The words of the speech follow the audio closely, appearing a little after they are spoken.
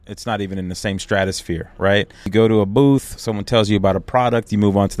It's not even in the same stratosphere, right? You go to a booth, someone tells you about a product, you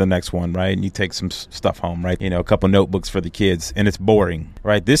move on to the next one, right? And you take some stuff home, right? A couple notebooks for the kids, and it's boring,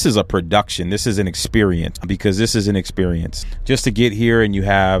 right? This is a production. This is an experience, because this is an experience. Just to get here and you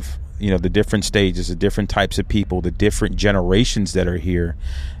have, the different stages, the different types of people, the different generations that are here.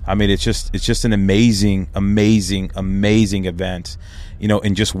 I mean, it's just an amazing event,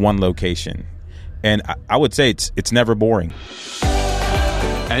 in just one location. And I would say it's never boring.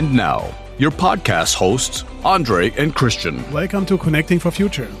 And now, your podcast hosts, Andre and Christian. Welcome to Connecting for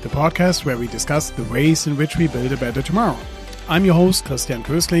Future, the podcast where we discuss the ways in which we build a better tomorrow. I'm your host, Christian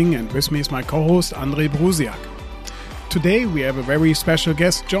Kösling, and with me is my co-host, Andre Brusiak. Today, we have a very special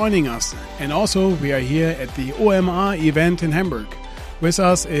guest joining us, and also we are here at the OMR event in Hamburg. With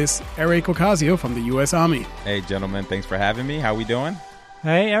us is Erick Ocasio from the US Army. Hey, gentlemen, thanks for having me. How are we doing?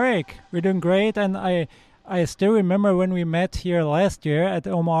 Hey, Erick, we're doing great, and I still remember when we met here last year at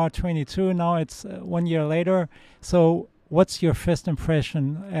OMR 22. Now it's 1 year later. So what's your first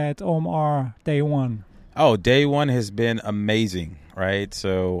impression at OMR day one? Oh, day one has been amazing, right?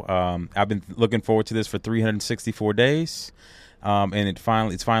 So I've been looking forward to this for 364 days, and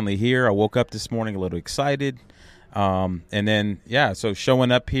it's finally here. I woke up this morning a little excited, and then, so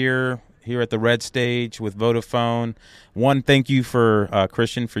showing up here at the Red Stage with Vodafone. One, thank you for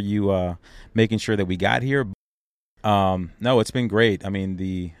Christian, for you making sure that we got here. No, it's been great. I mean,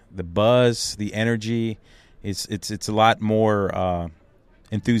 the buzz, the energy, it's a lot more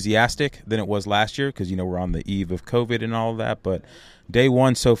enthusiastic than it was last year, because we're on the eve of COVID and all of that. But day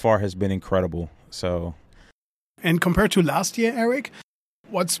one so far has been incredible. So, and compared to last year, Erick,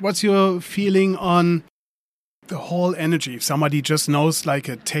 what's your feeling on the whole energy? If somebody just knows like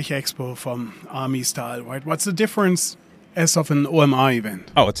a tech expo from Army style, right? What's the difference as of an OMR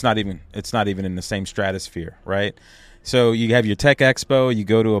event? Oh, it's not even in the same stratosphere, right? So you have your tech expo, you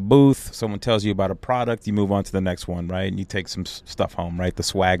go to a booth, someone tells you about a product, you move on to the next one, right? And you take some stuff home, right? The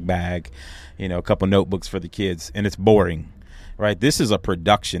swag bag, a couple notebooks for the kids, and it's boring, right? This is a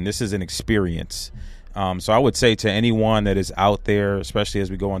production. This is an experience. So I would say to anyone that is out there, especially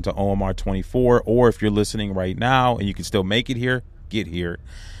as we go into OMR 24, or if you're listening right now and you can still make it here, get here,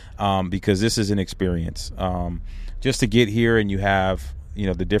 because this is an experience. Just to get here and you have,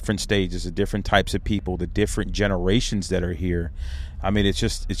 the different stages, the different types of people, the different generations that are here. I mean, it's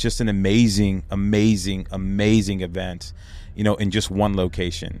just an amazing event, in just one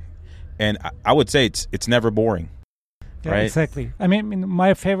location. And I would say it's never boring. Yeah, right? Exactly. I mean,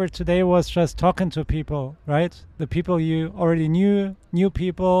 my favorite today was just talking to people, right? The people you already knew, new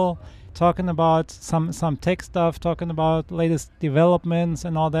people, talking about some tech stuff, talking about latest developments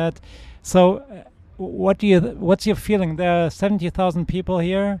and all that. So what's your feeling? There are 70,000 people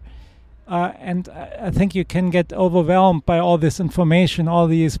here, and I think you can get overwhelmed by all this information, all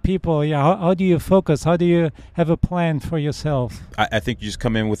these people. Yeah, how do you focus? How do you have a plan for yourself? I think you just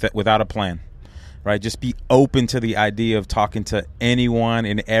come in without a plan. Right, just be open to the idea of talking to anyone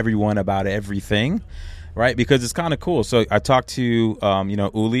and everyone about everything, right? Because it's kind of cool. So I talked to,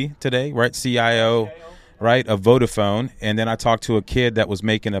 Uli today, right? CIO, right, of Vodafone. And then I talked to a kid that was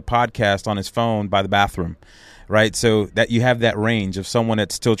making a podcast on his phone by the bathroom, right? So that you have that range of someone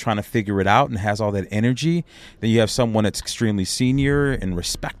that's still trying to figure it out and has all that energy. Then you have someone that's extremely senior and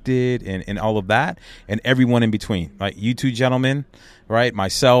respected and all of that, and everyone in between, like you two gentlemen, right?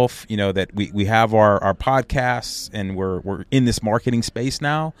 Myself, that we have our podcasts, and we're in this marketing space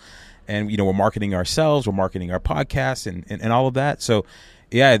now, and we're marketing ourselves, we're marketing our podcasts and all of that. So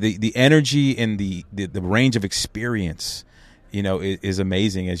yeah, the energy and the range of experience, is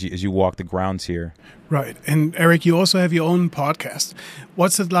amazing as you walk the grounds here. Right. And Erick, you also have your own podcast.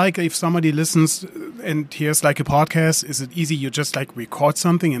 What's it like if somebody listens and hears like a podcast? Is it easy? You just like record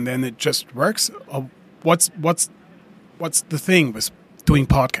something and then it just works? Or what's the thing with doing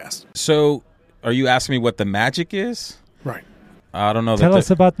podcasts? So are you asking me what the magic is? Right. I don't know. Tell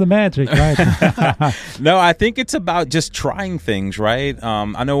us about the magic, right? No, I think it's about just trying things, right?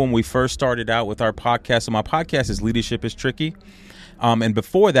 I know when we first started out with our podcast, so my podcast is Leadership is Tricky. And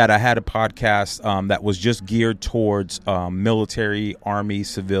before that, I had a podcast that was just geared towards military, Army,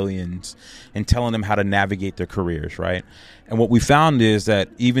 civilians, and telling them how to navigate their careers, right? And what we found is that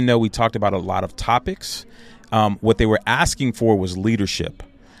even though we talked about a lot of topics, what they were asking for was leadership.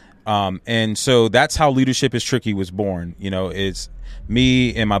 And so that's how Leadership is Tricky was born. It's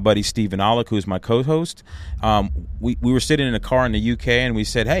me and my buddy Stephen Olick, who's my co-host. We were sitting in a car in the UK and we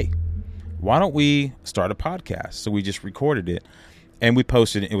said, hey, why don't we start a podcast? So we just recorded it and we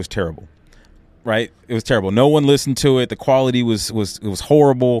posted it. It was terrible. right? It was terrible. No one listened to it. The quality was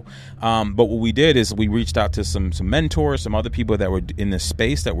horrible. But what we did is we reached out to some mentors, some other people that were in this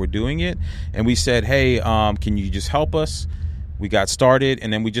space that were doing it. And we said, hey, can you just help us? We got started,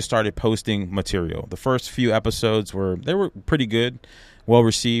 and then we just started posting material. The first few episodes were pretty good, well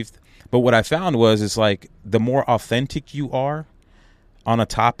received. But what I found was, it's like the more authentic you are on a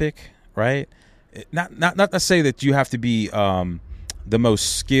topic, right? Not to say that you have to be the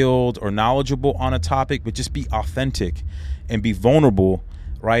most skilled or knowledgeable on a topic, but just be authentic and be vulnerable,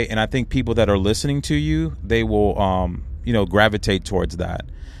 right? And I think people that are listening to you, they will, gravitate towards that.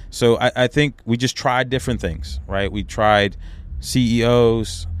 So I think we just tried different things, right? We tried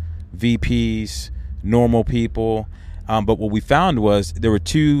CEOs, VPs, normal people. But what we found was there were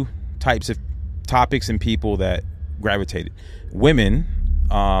two types of topics and people that gravitated. Women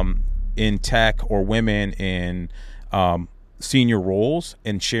in tech, or women in senior roles,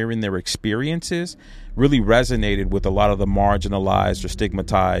 and sharing their experiences really resonated with a lot of the marginalized or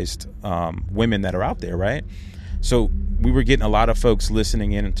stigmatized women that are out there, right? So we were getting a lot of folks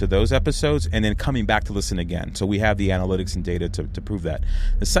listening in to those episodes and then coming back to listen again. So we have the analytics and data to prove that.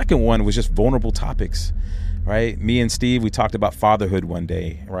 The second one was just vulnerable topics, right? Me and Steve, we talked about fatherhood one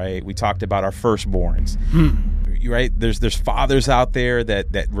day, right? We talked about our firstborns. Right? There's fathers out there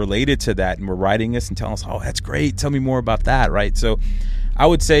that related to that and were writing us and telling us, oh, that's great. Tell me more about that, right? So I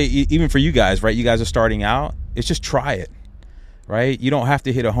would say, even for you guys, right? You guys are starting out. It's just try it, right? You don't have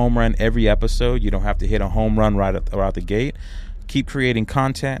to hit a home run every episode. You don't have to hit a home run right out the gate. Keep creating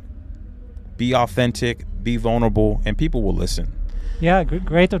content. Be authentic. Be vulnerable, and people will listen. Yeah,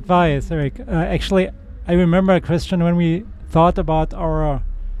 great advice, Eric. Actually, I remember, Christian, when we thought about our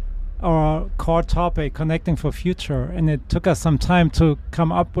core topic, connecting for future, and it took us some time to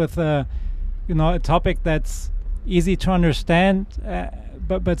come up with a topic that's easy to understand,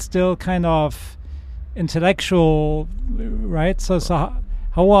 but still kind of intellectual, right? So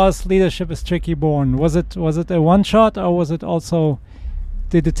how was Leadership is Tricky born? Was it a one shot, or was it also?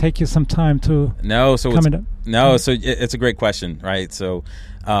 Did it take you some time to? No, so it's a great question, right? So,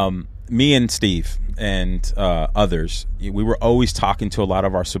 me and Steve and others, we were always talking to a lot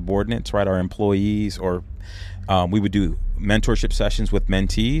of our subordinates, right, our employees, or we would do mentorship sessions with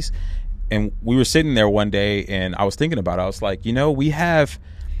mentees. And we were sitting there one day, and I was thinking about it. I was like, we have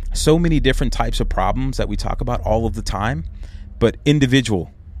so many different types of problems that we talk about all of the time, but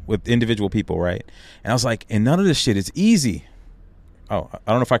with individual people, right? And I was like, and none of this shit is easy. Oh, I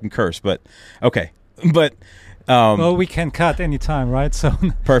don't know if I can curse, but okay. But well, we can cut anytime, right? So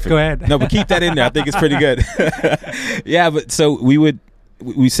perfect. Go ahead. No, but keep that in there. I think it's pretty good. Yeah, but so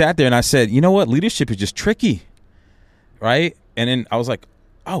we sat there, and I said, you know what? Leadership is just tricky, right? And then I was like,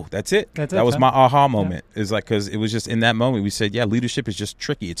 oh, that's it. That was my aha moment. Yeah. It's like, because it was just in that moment we said, yeah, leadership is just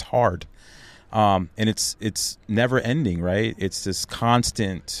tricky. It's hard, and it's never ending, right? It's this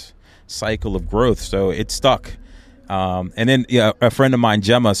constant cycle of growth. So it stuck. And then a friend of mine,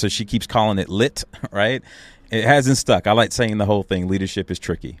 Gemma, so she keeps calling it lit, right? It hasn't stuck. I like saying the whole thing, leadership is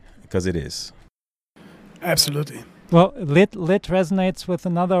tricky, because it is. Absolutely. Well, lit resonates with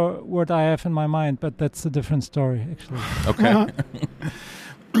another word I have in my mind, but that's a different story, actually. Okay.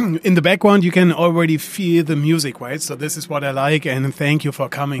 In the background, you can already feel the music, right? So this is what I like, and thank you for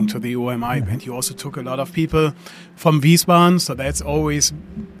coming to the OMR event. You also took a lot of people from Wiesbaden, so that's always,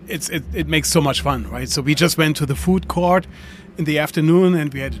 it makes so much fun, right? So we just went to the food court in the afternoon,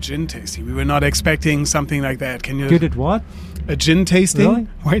 and we had a gin tasting. We were not expecting something like that. You did what? A gin tasting, really?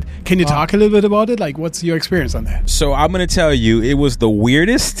 Right? Can you talk a little bit about it? Like, what's your experience on that? So I'm going to tell you, it was the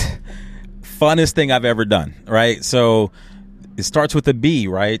weirdest, funnest thing I've ever done, right? So it starts with a B,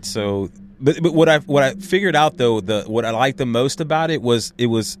 right? So, but what I figured out though, what I liked the most about it was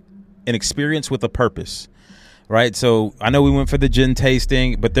an experience with a purpose, right? So I know we went for the gin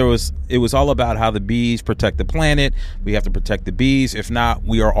tasting, but it was all about how the bees protect the planet. We have to protect the bees. If not,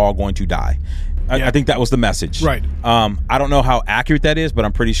 we are all going to die. I think that was the message. Right. I don't know how accurate that is, but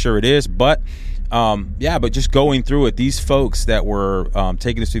I'm pretty sure it is. But but just going through it, these folks that were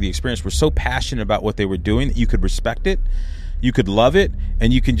taking us through the experience were so passionate about what they were doing that you could respect it. You could love it,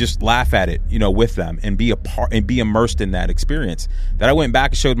 and you can just laugh at it, with them and be a part and be immersed in that experience. That I went back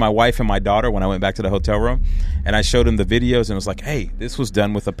and showed my wife and my daughter when I went back to the hotel room, and I showed them the videos, and it was like, hey, this was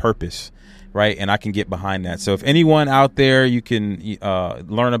done with a purpose, right? And I can get behind that. So if anyone out there, you can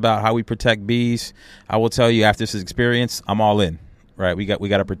learn about how we protect bees, I will tell you, after this experience, I'm all in, right? We got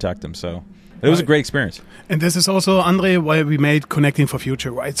to protect them. So it was a great experience. And this is also, Andre, why we made Connecting for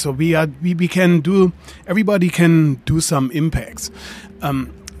Future, right? So everybody can do some impacts.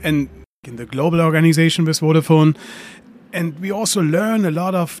 And in the global organization with Vodafone, And we also learn a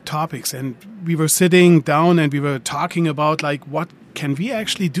lot of topics. And we were sitting down and we were talking about, like, what can we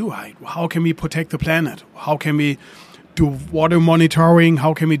actually do? How can we protect the planet? How can we do water monitoring?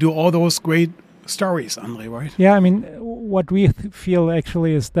 How can we do all those great stories, Andre, right? Yeah, I mean, what we feel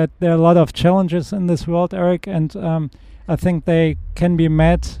actually is that there are a lot of challenges in this world, Eric, and I think they can be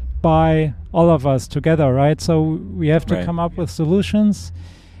met by all of us together, right? So we have to come up with solutions.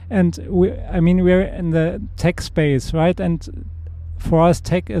 And we're in the tech space, right? And for us,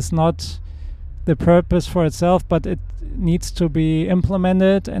 tech is not the purpose for itself, but it needs to be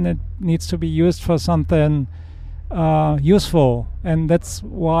implemented and it needs to be used for something useful. And that's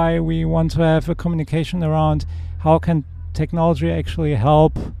why we want to have a communication around how can technology actually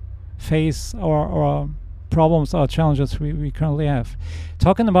help face our problems, our challenges we currently have.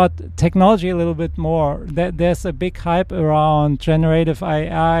 Talking about technology a little bit more, there's a big hype around generative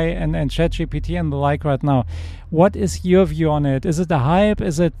AI and ChatGPT and the like right now. What is your view on it? Is it a hype?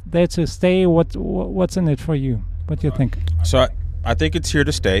 Is it there to stay? What's in it for you? What do you think? So I think it's here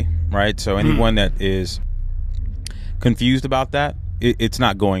to stay, right? So anyone that is confused about that, it's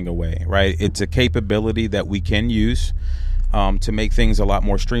not going away, right? It's a capability that we can use to make things a lot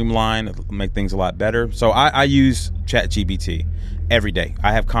more streamlined, make things a lot better. So I use ChatGPT every day.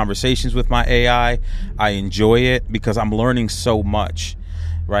 I have conversations with my AI. I enjoy it because I'm learning so much,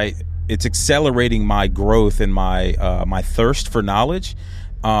 right? It's accelerating my growth and my my thirst for knowledge.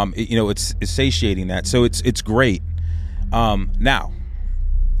 It's satiating that. So it's great. Now,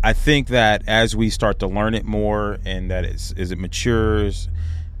 I think that as we start to learn it more and that as it matures,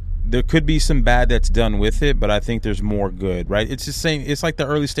 there could be some bad that's done with it, but I think there's more good, right? It's the same. It's like the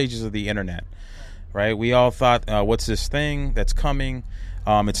early stages of the internet, right? We all thought, what's this thing that's coming?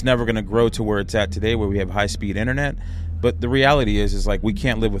 It's never going to grow to where it's at today, where we have high-speed internet. But the reality is like we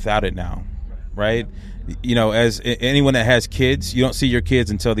can't live without it now, right? As anyone that has kids, you don't see your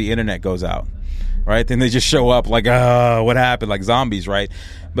kids until the internet goes out, right? Then they just show up like, what happened? Like zombies, right?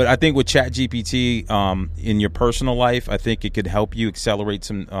 But I think with ChatGPT in your personal life, I think it could help you accelerate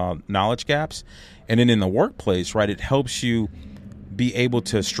some knowledge gaps. And then in the workplace, right, it helps you be able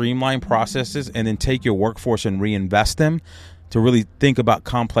to streamline processes and then take your workforce and reinvest them to really think about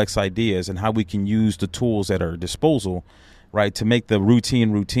complex ideas and how we can use the tools at our disposal, right, to make the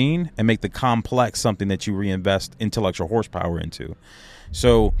routine and make the complex something that you reinvest intellectual horsepower into.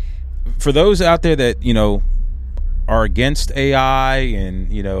 So for those out there that, are against AI and,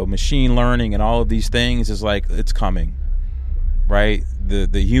 machine learning and all of these things, is like, it's coming, right? The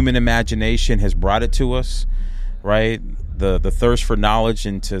human imagination has brought it to us, right? The thirst for knowledge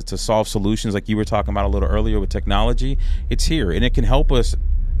and to solve solutions like you were talking about a little earlier with technology, it's here. And it can help us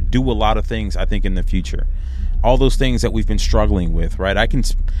do a lot of things, I think, in the future. All those things that we've been struggling with, right?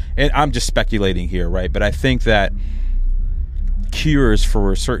 And I'm just speculating here, right? But I think that cures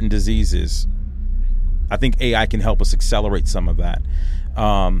for certain diseases, I think AI can help us accelerate some of that.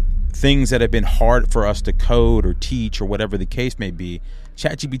 Things that have been hard for us to code or teach or whatever the case may be,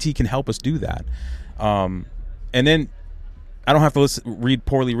 ChatGPT can help us do that. And then I don't have to read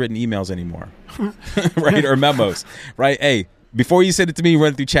poorly written emails anymore, right? Or memos, right? Hey, before you send it to me,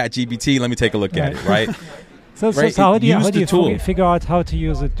 run it through ChatGPT. Let me take a look at it, right? So how do you figure out how to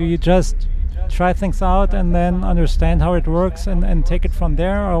use it? Do you just try things out and then understand how it works and take it from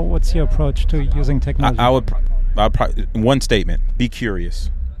there, or what's your approach to using technology? I would probably, one statement: be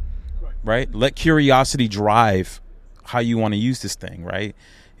curious, right? Let curiosity drive how you want to use this thing, right?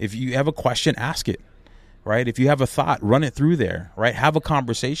 If you have a question, ask it, right? If you have a thought, run it through there, right? Have a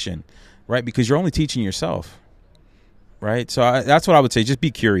conversation, right? Because you're only teaching yourself, right? So that's what I would say. Just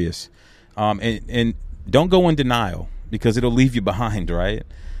be curious, and don't go in denial, because it'll leave you behind, right?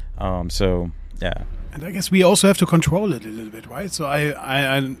 Yeah. And I guess we also have to control it a little bit, right? So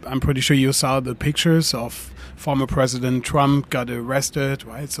I'm pretty sure you saw the pictures of former President Trump got arrested,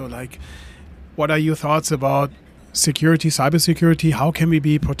 right? So, like, what are your thoughts about security, cybersecurity? How can we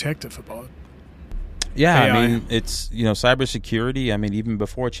be protective about Yeah, AI? I mean, it's, cybersecurity. I mean, even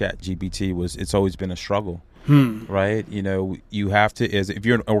before ChatGPT it's always been a struggle, right? You have to, if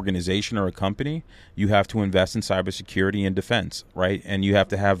you're an organization or a company, you have to invest in cybersecurity and defense, right? And you have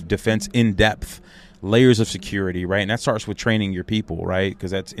to have defense in depth, layers of security, right? And that starts with training your people, right?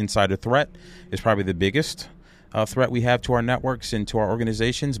 Because that's insider threat is probably the biggest threat we have to our networks and to our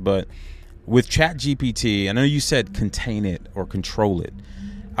organizations. But with ChatGPT, I know you said contain it or control it.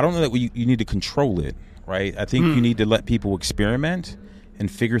 I don't know that you need to control it, right? I think you need to let people experiment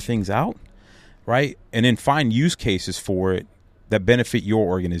and figure things out, right? And then find use cases for it that benefit your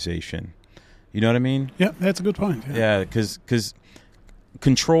organization. You know what I mean? Yeah, that's a good point. Yeah, because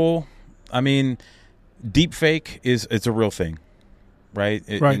control, I mean, deep fake it's a real thing, right?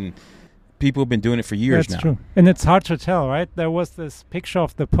 Right. And people have been doing it for years now. That's true. And it's hard to tell, right? There was this picture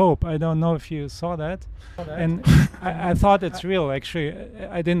of the Pope. I don't know if you saw that. And I thought it's real, actually.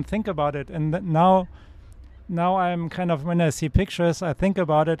 I didn't think about it. And now I'm kind of, when I see pictures, I think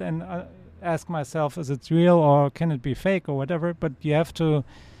about it and ask myself, is it real or can it be fake or whatever? But you have to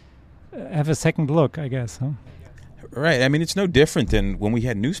have a second look, I guess. Huh? Right. I mean, it's no different than when we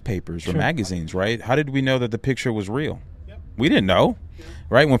had newspapers or magazines, right? How did we know that the picture was real? We didn't know,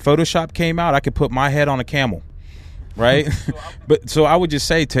 right? When Photoshop came out, I could put my head on a camel, right? So I would just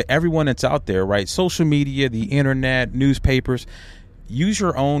say to everyone that's out there, right? Social media, the internet, newspapers, use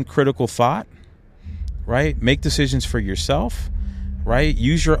your own critical thought, right? Make decisions for yourself, right?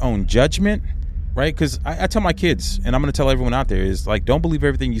 Use your own judgment, right? Because I tell my kids, and I'm going to tell everyone out there, is like, don't believe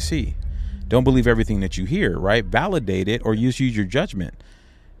everything you see. Don't believe everything that you hear, right? Validate it or use your judgment,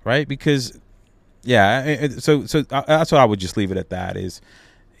 right? Because so that's what I would just leave it at. That is,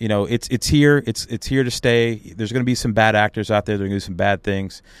 it's here. It's here to stay. There's going to be some bad actors out there. They're going to do some bad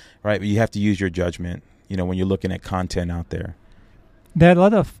things, right? But you have to use your judgment, when you're looking at content out there. There are a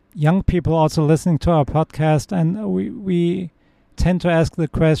lot of young people also listening to our podcast, and we tend to ask the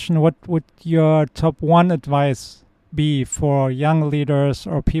question, what would your top one advice be for young leaders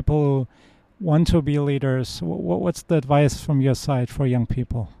or people who want to be leaders? What's the advice from your side for young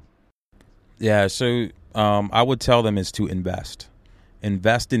people? Yeah, so I would tell them is to invest in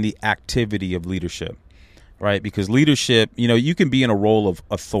the activity of leadership, right? Because leadership, you can be in a role of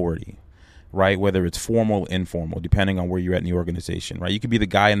authority, right? Whether it's formal or informal, depending on where you're at in the organization, right? You could be the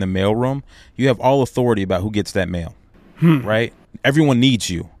guy in the mailroom. You have all authority about who gets that mail, right? Everyone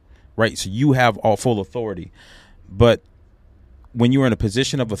needs you, right? So you have all full authority. But when you're in a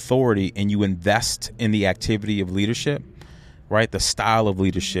position of authority and you invest in the activity of leadership, right, the style of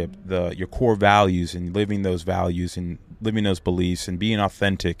leadership, your core values and living those values and living those beliefs and being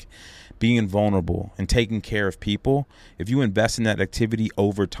authentic, being vulnerable and taking care of people, if you invest in that activity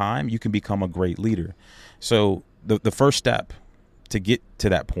over time, you can become a great leader. So the first step to get to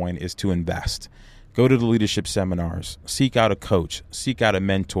that point is to invest. Go to the leadership seminars, seek out a coach, seek out a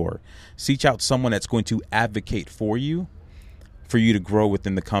mentor, seek out someone that's going to advocate for you to grow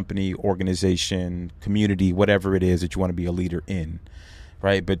within the company, organization, community, whatever it is that you want to be a leader in,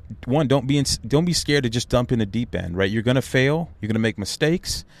 right? But one, don't be scared to just dump in the deep end, right? You're going to fail. You're going to make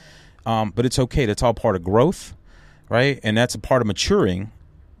mistakes, but it's okay. That's all part of growth, right? And that's a part of maturing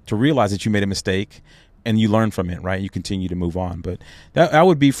to realize that you made a mistake and you learn from it, right? You continue to move on. But that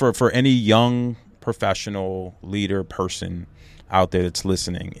would be for any young professional leader person out there that's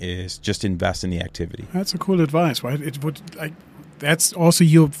listening, is just invest in the activity. That's a cool advice, right? It would that's also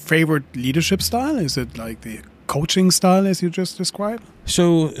your favorite leadership style? Is it like the coaching style as you just described?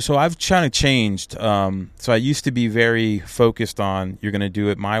 So I've kind of changed. So I used to be very focused on you're going to do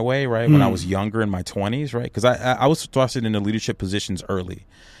it my way, right? When I was younger in my 20s, right? Because I was thrusted into leadership positions early.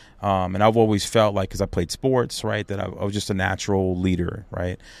 And I've always felt like, because I played sports, right, that I was just a natural leader,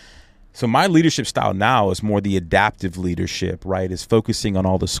 right? So my leadership style now is more the adaptive leadership, right? Is focusing on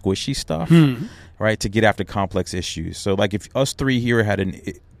all the squishy stuff, right, to get after complex issues. So like if us three here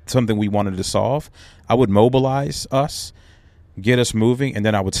had something we wanted to solve, I would mobilize us, get us moving, and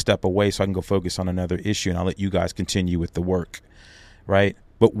then I would step away so I can go focus on another issue, and I'll let you guys continue with the work, right?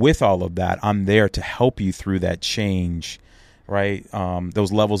 But with all of that, I'm there to help you through that change, right?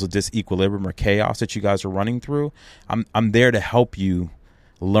 Those levels of disequilibrium or chaos that you guys are running through. I'm there to help you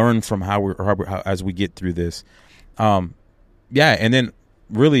learn from how as we get through this. And then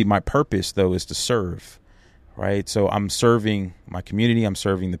really my purpose though is to serve, right? So I'm serving my community, I'm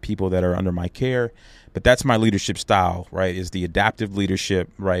serving the people that are under my care, but that's my leadership style, right? Is the adaptive leadership,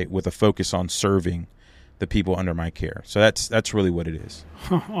 right? With a focus on serving the people under my care. So that's really what it is.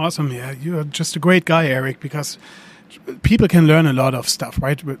 Awesome. Yeah, you're just a great guy, Erick, because people can learn a lot of stuff,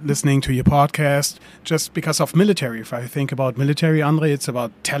 right? Listening to your podcast, just because of military. If I think about military, Andre, it's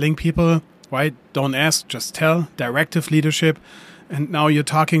about telling people, right? Don't ask, just tell, directive leadership. And now you're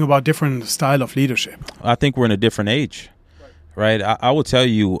talking about different style of leadership. I think we're in a different age, right? I will tell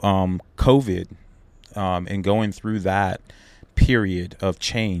you, COVID and going through that period of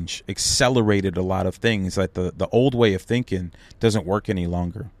change accelerated a lot of things. Like the old way of thinking doesn't work any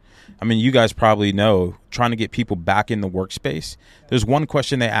longer. I mean, you guys probably know, trying to get people back in the workspace, there's one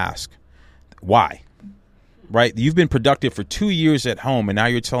question they ask: why? Right? You've been productive for 2 years at home, and now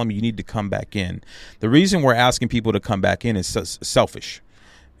you're telling me you need to come back in. The reason we're asking people to come back in is selfish.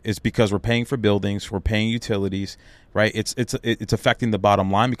 It's because we're paying for buildings, we're paying utilities, right? It's affecting the bottom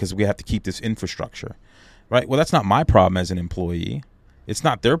line because we have to keep this infrastructure, right? Well, that's not my problem as an employee. It's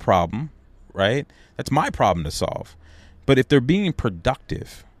not their problem, right? That's my problem to solve. But if they're being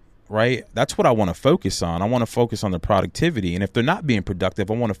productive, right, that's what I want to focus on. I want to focus on the productivity. And if they're not being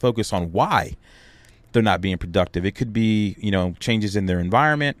productive, I want to focus on why they're not being productive. It could be, changes in their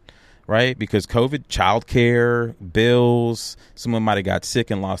environment, right? Because COVID, childcare, bills, someone might have got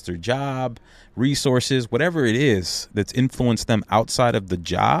sick and lost their job, resources, whatever it is that's influenced them outside of the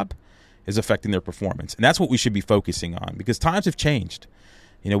job is affecting their performance. And that's what we should be focusing on, because times have changed.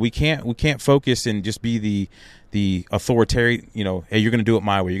 We can't focus and just be the authoritarian, hey, you're going to do it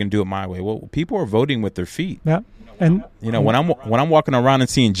my way. You're going to do it my way. Well, people are voting with their feet. Yeah. And when I'm walking around and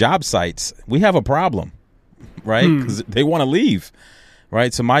seeing job sites, we have a problem, right? Because they want to leave,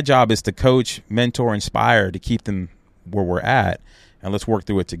 right? So my job is to coach, mentor, inspire to keep them where we're at, and let's work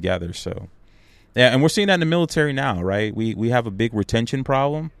through it together. So, yeah, and we're seeing that in the military now, right? We have a big retention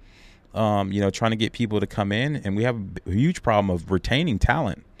problem, trying to get people to come in, and we have a huge problem of retaining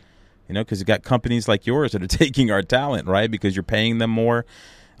talent, because you got companies like yours that are taking our talent, right? Because you're paying them more.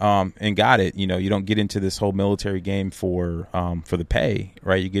 And you don't get into this whole military game for the pay,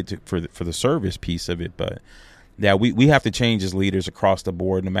 right? You get to for the service piece of it. But yeah, we have to change as leaders across the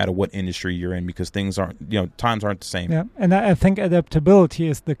board, no matter what industry you're in, because things aren't, times aren't the same. Yeah, and I think adaptability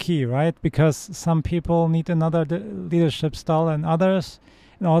is the key, right? Because some people need another leadership style than others.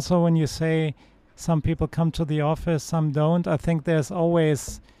 And also when you say some people come to the office, some don't, I think there's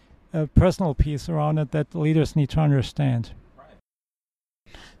always a personal piece around it that leaders need to understand.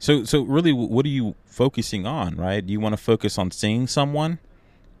 So really, what are you focusing on, right? Do you want to focus on seeing someone,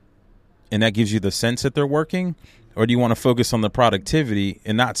 and that gives you the sense that they're working? Or do you want to focus on the productivity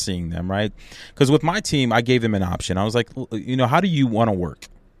and not seeing them, right? Because with my team, I gave them an option. I was like, how do you want to work?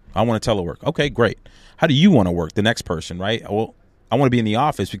 I want to telework. Okay, great. How do you want to work? The next person, right? Well, I want to be in the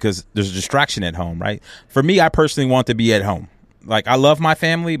office because there's a distraction at home, right? For me, I personally want to be at home. Like, I love my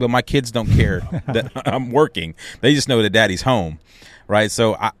family, but my kids don't care that I'm working. They just know that daddy's home. Right.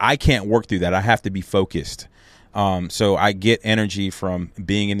 So I can't work through that. I have to be focused. So I get energy from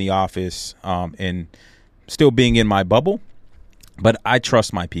being in the office and still being in my bubble. But I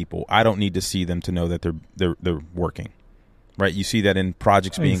trust my people. I don't need to see them to know that they're working. Right. You see that in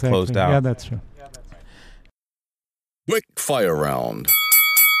projects being closed out. Yeah, that's true. Quick fire round.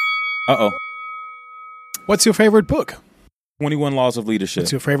 Uh-oh. What's your favorite book? 21 Laws of Leadership.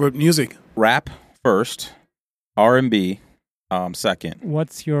 What's your favorite music? Rap first, R&B. Second.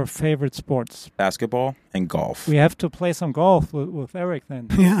 What's your favorite sports? Basketball and golf. We have to play some golf with Erick then.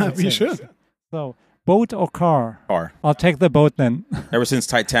 Yeah, we should. So, boat or car? Car. I'll take the boat then. Ever since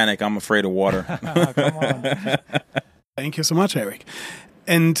Titanic, I'm afraid of water. Come on. Thank you so much, Erick.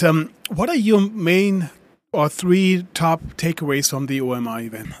 And what are your main or three top takeaways from the OMR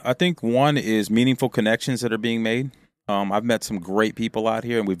event? I think one is meaningful connections that are being made. I've met some great people out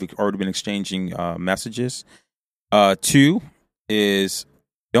here, and we've already been exchanging messages. Two is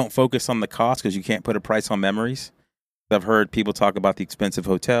don't focus on the cost, because you can't put a price on memories. I've heard people talk about the expensive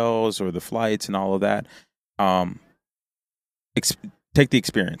hotels or the flights and all of that. Take the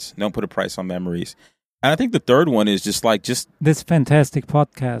experience. Don't put a price on memories. And I think the third one is just this fantastic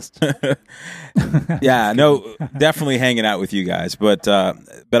podcast. Yeah, no, definitely hanging out with you guys. But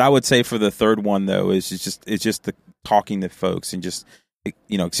I would say for the third one though it's just the talking to folks and just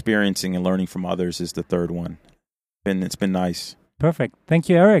experiencing and learning from others is the third one. And it's been nice. Perfect. Thank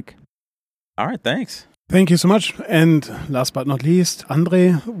you, Erick. All right, thanks. Thank you so much. And last but not least,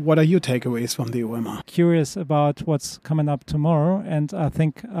 Andre, what are your takeaways from the OMR? Curious about what's coming up tomorrow. And I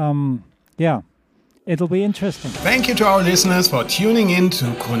think, it'll be interesting. Thank you to our listeners for tuning in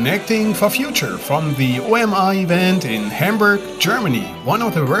to Connecting for Future from the OMR event in Hamburg, Germany, one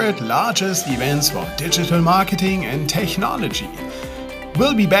of the world's largest events for digital marketing and technology.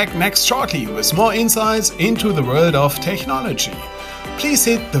 We'll be back next shortly with more insights into the world of technology. Please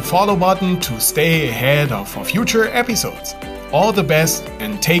hit the follow button to stay ahead of our future episodes. All the best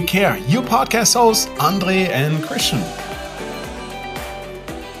and take care. Your podcast hosts, Andre and Christian.